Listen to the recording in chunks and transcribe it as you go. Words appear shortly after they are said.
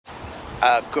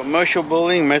commercial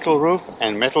building, metal roof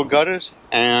and metal gutters,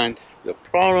 and the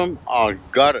problem are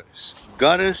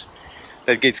gutters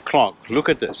that gets clogged. Look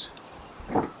at this.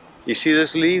 You see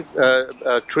this leaf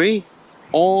tree?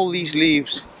 All these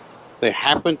leaves, they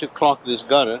happen to clog this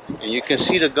gutter, and you can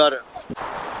see the gutter.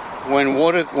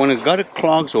 When a gutter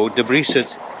clogs or debris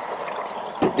sits,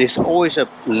 there's always a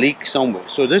leak somewhere.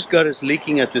 So this gutter is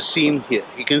leaking at the seam here.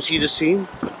 You can see the seam.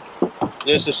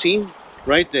 There's the seam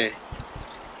right there.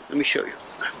 Let me show you.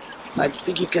 I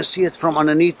think you can see it from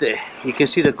underneath there. You can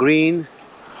see the green.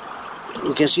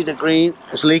 You can see the green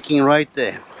is leaking right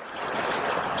there.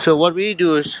 So what we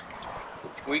do is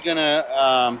we're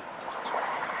gonna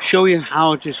show you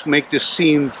how to make the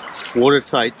seam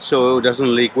watertight so it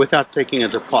doesn't leak without taking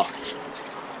it apart.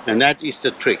 And that is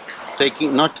the trick.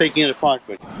 Not taking it apart,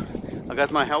 but I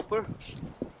got my helper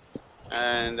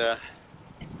and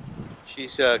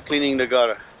she's cleaning the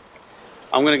gutter.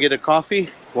 I'm gonna get a coffee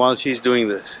while she's doing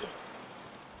this.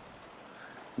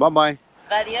 Bye bye.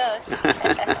 Adios.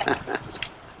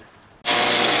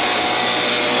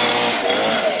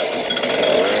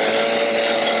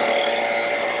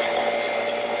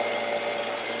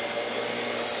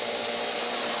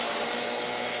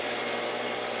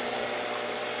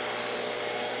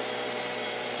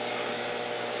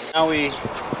 Now we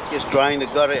just drying the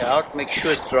gutter out, make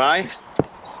sure it's dry,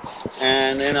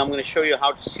 and then I'm going to show you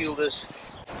how to seal this.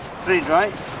 Pretty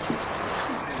dry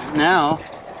now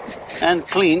and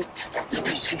clean. Let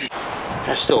me see.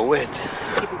 That's still wet.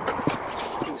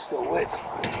 It's still wet.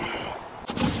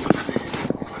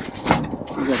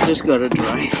 We got this gutter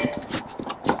dry.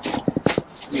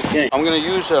 Okay, I'm going to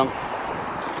use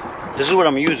this is what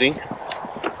I'm using.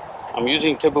 I'm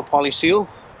using Turbo Poly Seal.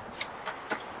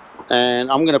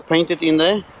 And I'm going to paint it in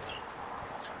there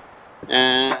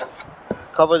and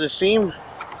cover the seam.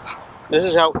 This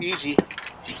is how easy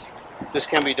this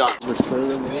can be done. A bit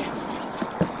further away.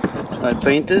 I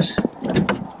paint this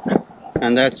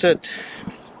and that's it.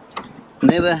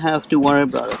 Never have to worry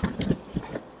about it.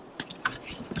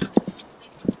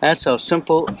 That's how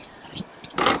simple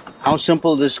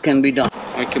this can be done.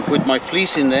 I can put my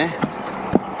fleece in there.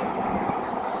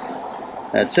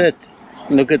 That's it.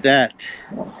 Look at that.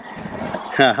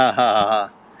 Ha ha ha ha.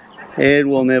 It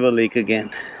will never leak again.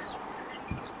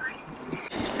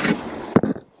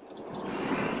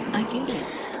 I get it.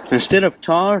 Instead of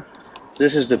tar,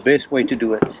 this is the best way to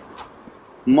do it.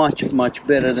 Much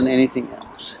better than anything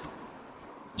else.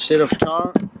 Instead of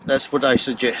tar, that's what I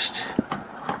suggest.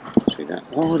 See that?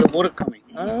 Oh, the water coming.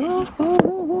 Oh.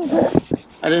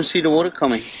 I didn't see the water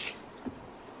coming.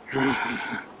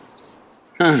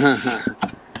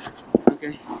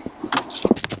 Okay.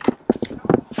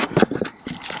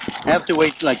 Have to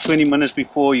wait like 20 minutes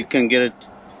before you can get it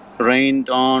rained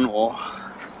on or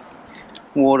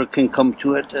water can come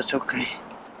to it. That's okay.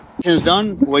 It's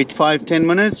done. Wait 5-10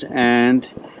 minutes and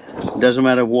doesn't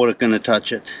matter, water gonna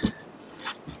touch it.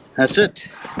 That's it.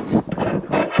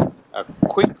 A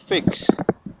quick fix.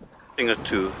 Thing or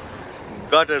two.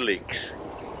 Gutter leaks.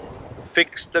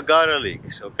 Fix the gutter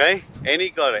leaks. Okay? Any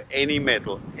gutter, any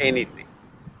metal, anything.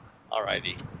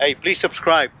 Alrighty. Hey, please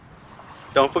subscribe.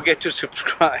 Don't forget to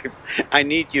subscribe. I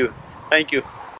need you. Thank you.